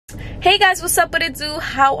Hey guys, what's up, what it do?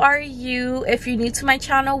 How are you? If you're new to my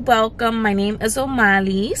channel, welcome. My name is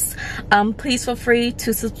Omalys. Please feel free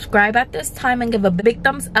to subscribe at this time and give a big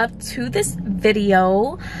thumbs up to this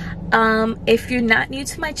video. If you're not new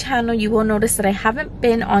to my channel, you will notice that I haven't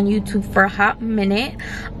been on YouTube for a hot minute.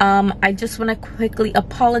 I just want to quickly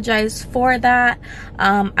apologize for that.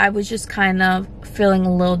 I was just kind of feeling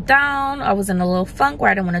a little down. I was in a little funk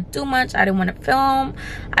where I didn't want to do much. I didn't want to film.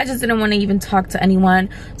 I just didn't want to even talk to anyone.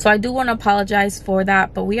 So I do want to apologize for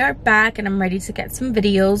that, but we are back and I'm ready to get some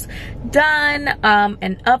videos done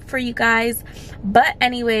and up for you guys. But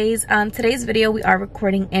anyways, today's video we are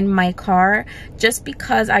recording in my car just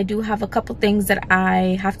because I do have a couple things that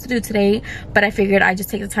I have to do today, but I figured I'd just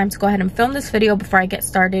take the time to go ahead and film this video before I get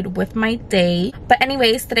started with my day. But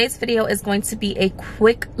anyways, today's video is going to be a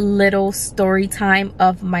quick little story time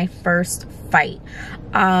of my first fight.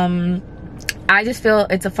 I just feel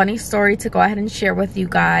it's a funny story to go ahead and share with you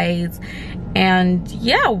guys, and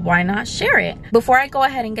yeah, why not share it? Before I go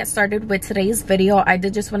ahead and get started with today's video, I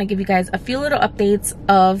did just want to give you guys a few little updates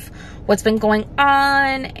of what's been going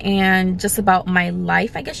on and just about my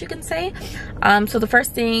life, I guess you can say. So the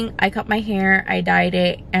first thing, I cut my hair, I dyed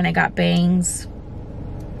it, and I got bangs.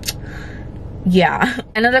 Yeah,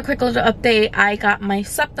 another quick little update, I got my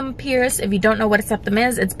septum pierced. If you don't know what a septum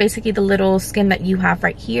is, it's basically the little skin that you have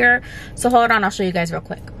right here. So hold on, I'll show you guys real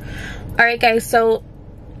quick. All right guys, so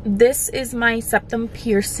this is my septum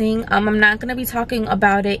piercing. I'm not going to be talking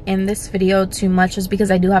about it in this video too much just because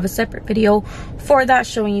I do have a separate video for that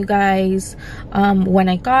showing you guys when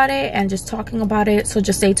I got it and just talking about it, so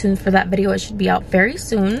just stay tuned for that video. It should be out very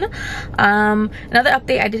soon. Another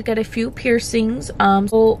update, I did get a few piercings.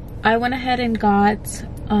 So I went ahead and got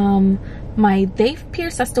my Dave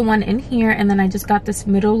pierce, that's the one in here, and then I just got this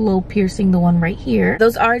middle lobe piercing, the one right here.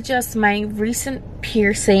 Those are just my recent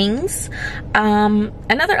piercings.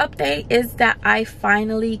 Another update is that I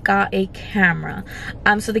finally got a camera.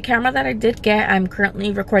 So the camera that I did get, I'm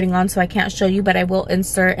currently recording on, so I can't show you, but I will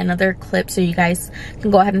insert another clip so you guys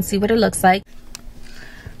can go ahead and see what it looks like.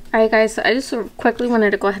 Alright guys, so I just quickly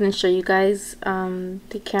wanted to go ahead and show you guys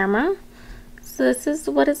the camera. So this is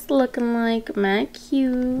what it's looking like, mad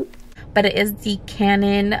cute. But it is the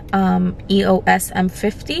Canon EOS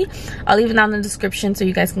M50. I'll leave it down in the description so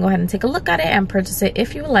you guys can go ahead and take a look at it and purchase it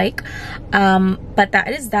if you like. But that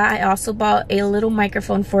is that. I also bought a little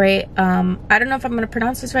microphone for it. I don't know if I'm going to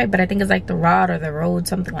pronounce this right, but I think it's like the Rode or the Rode,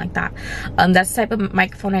 something like that. That's the type of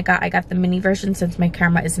microphone I got. I got the mini version since my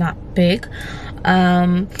camera is not big.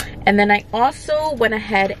 And then I also went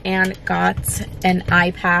ahead and got an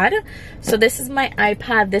iPad. So this is my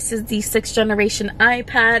iPad. This is the 6th generation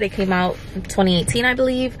iPad. It came out in 2018, I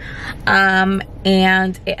believe.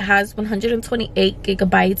 And it has 128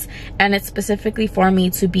 gigabytes, and it's specifically for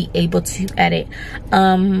me to be able to edit.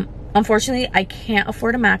 Unfortunately, I can't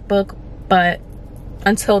afford a MacBook, but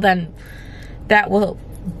until then, that will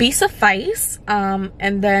be suffice.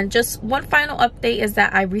 And then just one final update is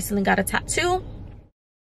that I recently got a tattoo.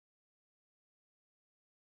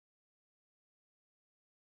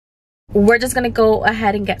 We're just gonna go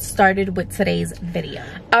ahead and get started with today's video.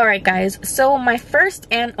 All right guys, so my first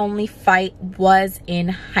and only fight was in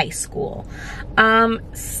high school.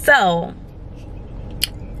 So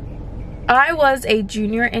I was a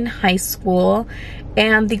junior in high school,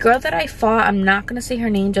 and the girl that I fought, I'm not gonna say her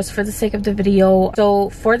name just for the sake of the video. So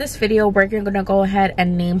for this video, we're gonna go ahead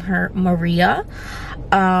and name her Maria.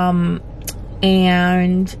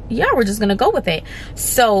 And yeah, we're just gonna go with it.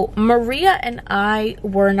 So Maria and I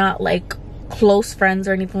were not like close friends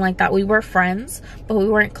or anything like that. We were friends, but we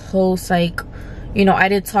weren't close. Like, you know, I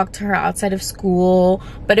did talk to her outside of school,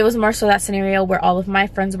 but it was more so that scenario where all of my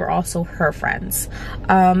friends were also her friends.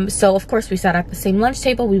 So of course we sat at the same lunch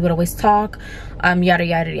table, we would always talk, yada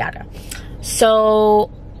yada yada.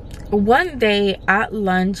 So one day at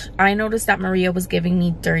lunch, I noticed that Maria was giving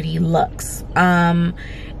me dirty looks. And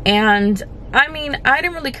I mean, I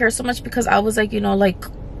didn't really care so much because I was like, you know, like,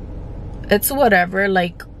 it's whatever,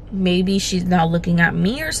 like, maybe she's not looking at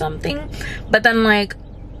me or something. But then, like,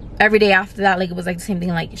 every day after that, like, it was like the same thing,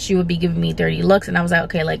 like, she would be giving me dirty looks, and I was like,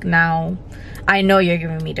 okay, like, now I know you're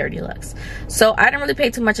giving me dirty looks. So I didn't really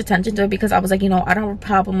pay too much attention to it because I was like, you know, I don't have a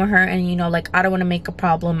problem with her, and, you know, like, I don't want to make a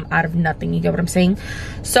problem out of nothing, you get what I'm saying?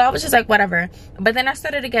 So I was just like, whatever. But then I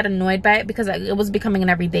started to get annoyed by it because it was becoming an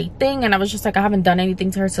everyday thing, and I was just like, I haven't done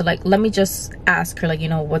anything to her, so, like, let me just ask her, like, you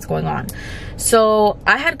know, what's going on. So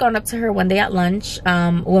I had gone up to her one day at lunch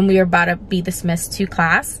when we were about to be dismissed to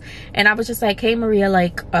class, and I was just like, hey Maria,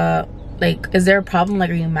 like, is there a problem?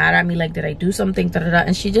 Like, are you mad at me? Like, did I do something? Da, da, da.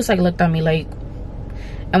 And she just like looked at me like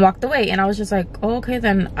and walked away, and I was just like, oh, okay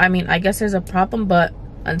then, I mean, I guess there's a problem, but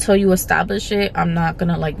until you establish it, I'm not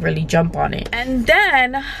gonna like really jump on it. And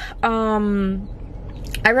then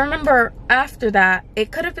I remember after that,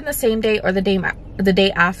 it could have been the same day or the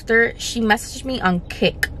day after, she messaged me on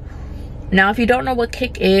Kik. Now, if you don't know what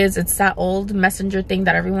Kik is, it's that old messenger thing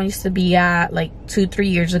that everyone used to be at like 2-3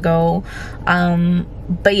 years ago.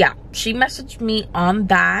 But yeah, she messaged me on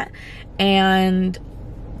that, and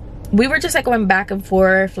we were just like going back and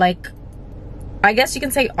forth, like, I guess you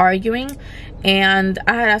can say arguing. And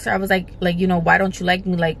I had asked her, I was like, you know, why don't you like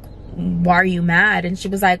me? Like, why are you mad? And she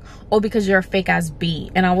was like, oh, because you're a fake ass B.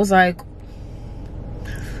 And I was like,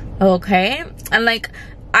 okay. And like,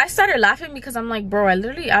 I started laughing because I'm like, bro, I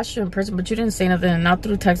literally asked you in person, but you didn't say nothing, and not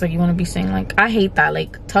through text like you want to be saying. Like, I hate that.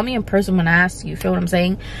 Like, tell me in person when I ask you. Feel what I'm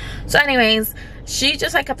saying? So anyways, she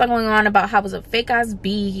just like kept on going on about how I was a fake ass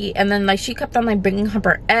B, and then like she kept on like bringing up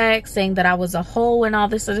her ex, saying that I was a hoe and all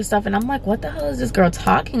this other stuff. And I'm like, what the hell is this girl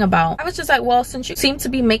talking about? I was just like, well, since you seem to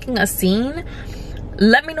be making a scene,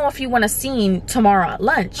 let me know if you want a scene tomorrow at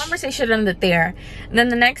lunch. Conversation ended there. And then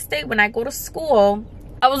the next day when I go to school,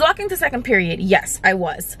 I was walking to second period. Yes, I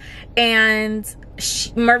was. And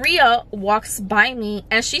Maria walks by me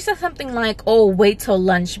and she said something like, oh, wait till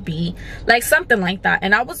lunch, B. Like something like that.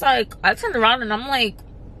 And I was like, I turned around and I'm like,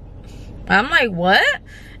 what?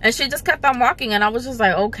 And she just kept on walking, and I was just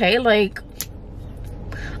like, okay, like,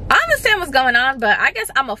 I understand what's going on, but I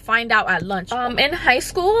guess I'm gonna find out at lunch. In high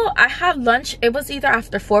school, I had lunch. It was either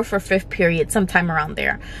after 4th or 5th period, sometime around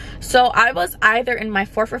there. So I was either in my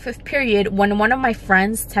 4th or 5th period when one of my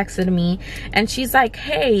friends texted me, and she's like,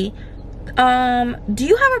 hey, do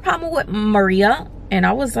you have a problem with Maria? And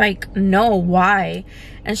I was like, no, why?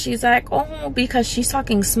 And she's like, oh, because she's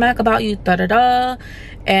talking smack about you, da-da-da.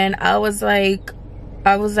 And I was like,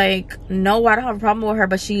 no, I don't have a problem with her,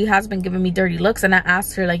 but she has been giving me dirty looks. And I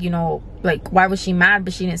asked her, like, you know, like, why was she mad?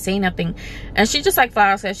 But she didn't say nothing. And she just like flat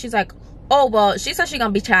out said, she's like, oh, well, she said she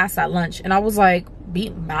gonna beat your ass at lunch. And I was like,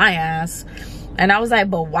 beat my ass? And I was like,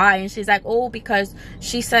 but why? And she's like, oh, because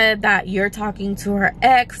she said that you're talking to her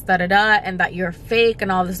ex, da-da-da, and that you're fake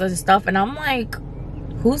and all this other stuff. And I'm like,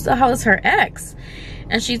 who's the hell is her ex?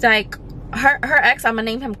 And she's like, her ex, I'm gonna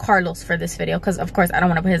name him Carlos for this video, because of course I don't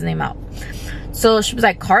want to put his name out. So she was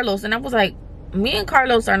like, Carlos. And I was like, me and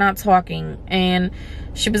Carlos are not talking. And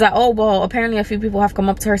she was like, oh, well, apparently a few people have come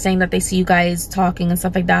up to her saying that they see you guys talking and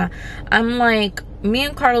stuff like that. I'm like, me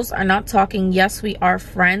and Carlos are not talking. Yes, we are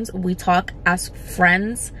friends. We talk as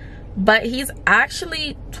friends. But he's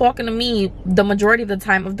actually talking to me the majority of the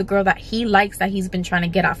time of the girl that he likes, that he's been trying to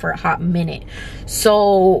get at for a hot minute.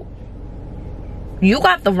 So you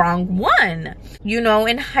got the wrong one. You know,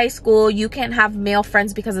 in high school, you can't have male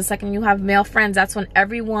friends, because the second you have male friends, that's when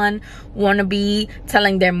everyone want to be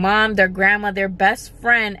telling their mom, their grandma, their best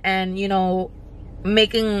friend, and, you know,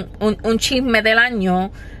 making un chisme del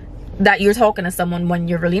año that you're talking to someone when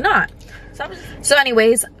you're really not. So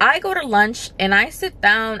anyways, I go to lunch and I sit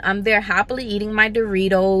down. I'm there happily eating my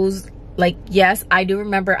Doritos. Like, yes, I do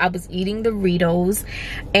remember I was eating Doritos,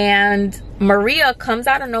 and Maria comes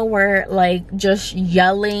out of nowhere, like, just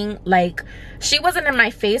yelling. Like, she wasn't in my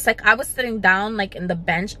face. Like, I was sitting down, like, in the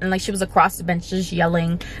bench, and, like, she was across the bench just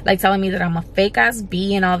yelling, like, telling me that I'm a fake ass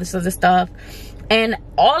B and all this other stuff. And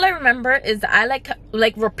all I remember is that I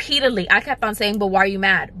like repeatedly, I kept on saying, but why are you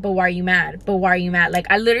mad? But why are you mad? But why are you mad? Like,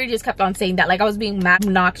 I literally just kept on saying that. Like, I was being mad,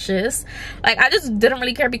 obnoxious. Like, I just didn't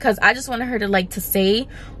really care, because I just wanted her to, like, to say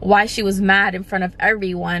why she was mad in front of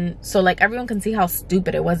everyone, so, like, everyone can see how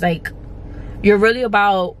stupid it was. Like, you're really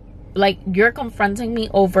about, like, you're confronting me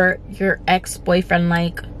over your ex-boyfriend,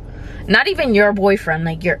 like, not even your boyfriend,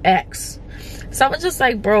 like, your ex. So I was just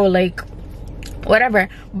like, bro, like, whatever.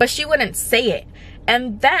 But she wouldn't say it.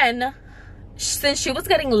 And then, since she was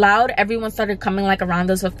getting loud, everyone started coming, like,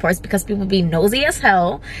 around us, of course, because people be nosy as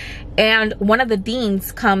hell. And one of the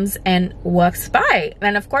deans comes and walks by,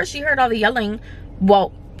 and of course she heard all the yelling.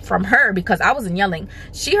 Well, from her, because I wasn't yelling.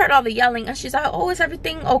 She heard all the yelling, and she's like, oh, is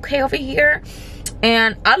everything okay over here?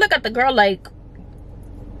 And I look at the girl like,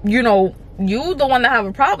 you know, you the one that have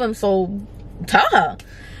a problem, so tell her.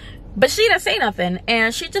 But she didn't say nothing,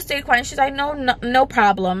 and she just stayed quiet, and she's like, no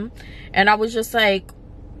problem. And I was just like,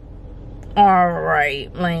 all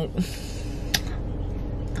right, like,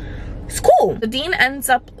 it's cool. The dean ends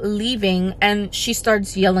up leaving, and she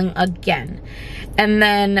starts yelling again. And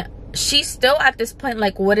then she still at this point,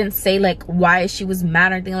 like, wouldn't say, like, why she was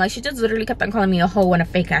mad or anything. Like, she just literally kept on calling me a hoe and a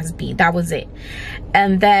fake ass B. That was it.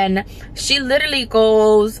 And then she literally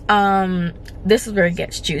goes, this is where it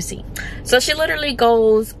gets juicy. So she literally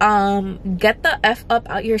goes, get the F up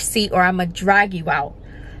out your seat, or I'ma drag you out.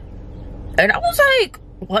 And I was like,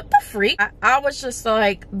 what the freak? I was just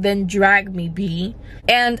like, then drag me, B.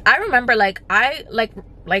 And I remember like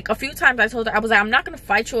a few times I told her, I was like, I'm not gonna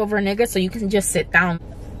fight you over a nigga, so you can just sit down.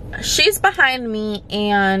 She's behind me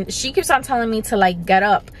and she keeps on telling me to like get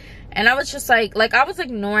up. And I was just like I was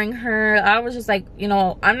ignoring her. I was just like, you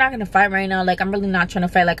know, I'm not gonna fight right now. Like, I'm really not trying to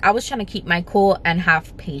fight. Like, I was trying to keep my cool and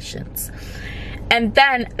have patience. And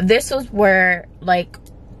then this was where like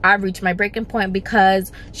I reached my breaking point,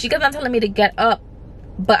 because she kept on telling me to get up,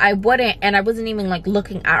 but I wouldn't, and I wasn't even like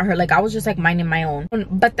looking at her. Like, I was just like minding my own.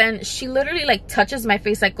 But then she literally like touches my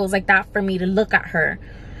face, like goes like that for me to look at her.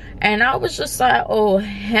 And I was just like, oh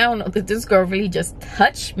hell no, this girl really just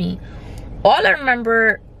touched me. All I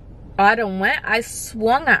remember, I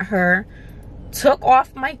swung at her, took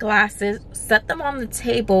off my glasses, set them on the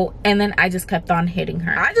table, and then I just kept on hitting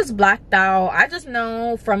her. I just blacked out. I just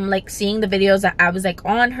know from like seeing the videos that I was like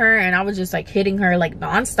on her, and I was just like hitting her like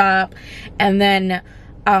nonstop. And then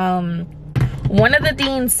one of the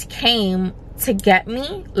deans came to get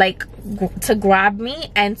me, like to grab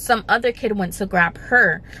me, and some other kid went to grab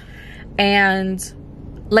her. And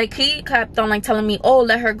like he kept on like telling me, oh,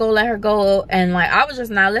 let her go, and like I was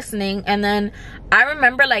just not listening. And then I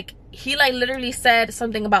remember like he like literally said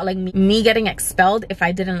something about like me getting expelled if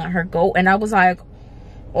I didn't let her go. And I was like,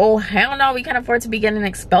 oh hell no, we can't afford to be getting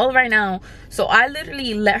expelled right now. So I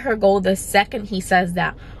literally let her go the second he says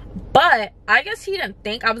that. But I guess he didn't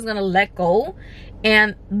think I was gonna let go.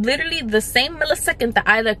 And literally the same millisecond that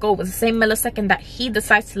I let go was the same millisecond that he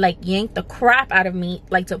decides to like yank the crap out of me,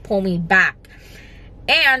 like to pull me back.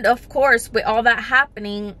 And of course, with all that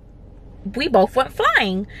happening, we both went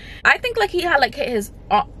flying. I think like he had like hit his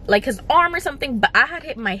arm or something, but I had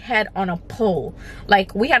hit my head on a pole.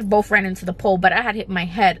 Like, we had both ran into the pole, but I had hit my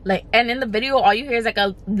head. Like, and in the video, all you hear is like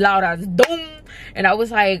a loud ass doom. And I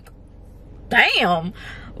was like, damn.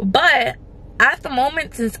 But at the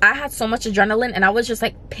moment, since I had so much adrenaline and I was just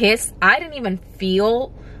like pissed, I didn't even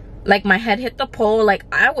feel like my head hit the pole. Like,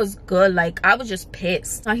 I was good. Like, I was just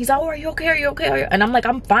pissed. And he's like, oh, are you okay? Are you okay? And I'm like,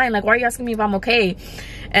 I'm fine. Like, why are you asking me if I'm okay?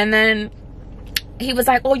 And then he was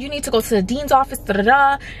like, oh, you need to go to the dean's office, da da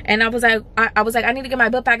da. And I was like, I need to get my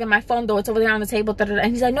book bag and my phone, though. It's over there on the table, da da da.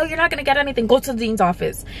 And he's like, no, you're not gonna get anything. Go to the dean's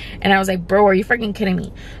office. And I was like, bro, are you freaking kidding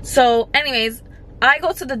me? So anyways, I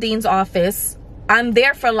go to the dean's office. I'm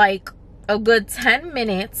there for like a good 10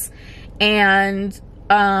 minutes. And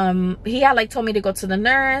he had like told me to go to the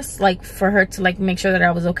nurse, like for her to like make sure that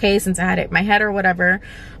I was okay, since I had hit my head or whatever.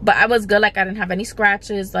 But I was good. Like, I didn't have any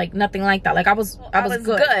scratches, like nothing like that. Like, I was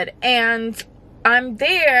good. And I'm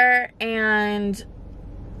there, and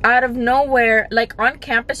out of nowhere, like on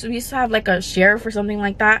campus, we used to have like a sheriff or something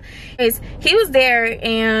like that. He was there,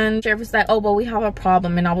 and the sheriff was like, oh, well, we have a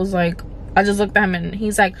problem. And I was like, I just looked at him, and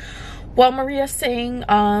he's like, well, Maria's saying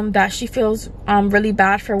that she feels really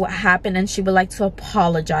bad for what happened, and she would like to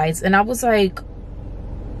apologize. And I was like,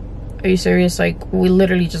 are you serious? Like, we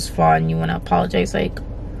literally just fought and you want to apologize? Like,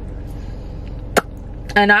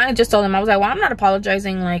 and I just told him, I was like, well, I'm not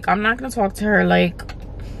apologizing. Like, I'm not gonna talk to her. Like,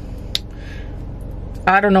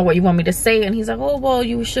 I don't know what you want me to say. And he's like, oh, well,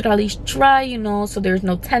 you should at least try, you know, so there's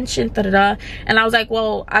no tension, da da da. And I was like,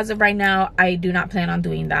 well, as of right now, I do not plan on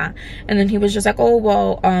doing that. And then he was just like, oh,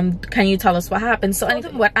 well, can you tell us what happened? So I told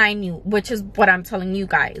him what I knew, which is what I'm telling you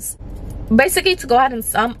guys. Basically, to go ahead and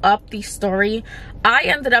sum up the story, I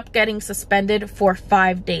ended up getting suspended for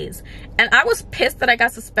 5 days. And I was pissed that I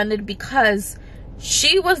got suspended because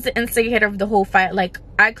she was the instigator of the whole fight. Like,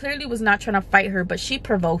 I clearly was not trying to fight her, but she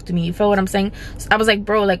provoked me. You feel what I'm saying? So I was like,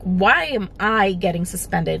 bro, like, why am I getting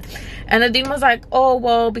suspended? And the dean was like, oh,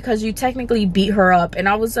 well, because you technically beat her up. And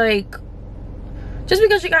I was like, just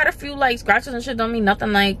because you got a few like scratches and shit don't mean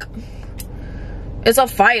nothing. Like, it's a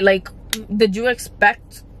fight. Like, did you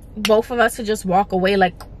expect both of us to just walk away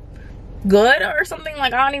like good or something?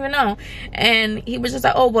 Like, I don't even know. And he was just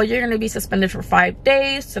like, oh, well, you're gonna be suspended for 5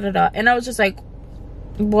 days, da, da, da. And I was just like,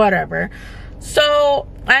 whatever. So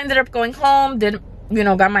I ended up going home,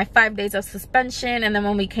 got my 5 days of suspension. And then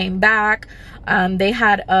when we came back, they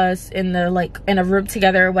had us in a room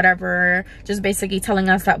together or whatever, just basically telling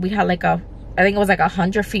us that we had like I think it was like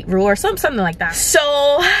 100 feet rule or something like that. So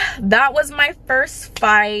that was my first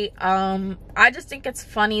fight. I just think it's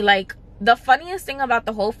funny. Like, the funniest thing about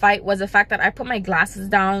the whole fight was the fact that I put my glasses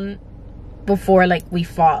down before like we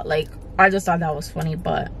fought. Like, I just thought that was funny.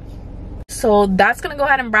 But so that's gonna go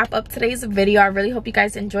ahead and wrap up today's video. I really hope you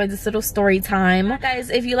guys enjoyed this little story time. Guys,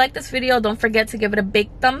 if you like this video, don't forget to give it a big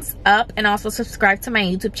thumbs up, and also subscribe to my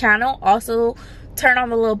YouTube channel. Also, turn on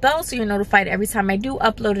the little bell so you're notified every time I do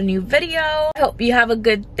upload a new video. I hope you have a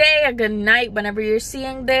good day, a good night whenever you're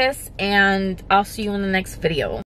seeing this, and I'll see you in the next video.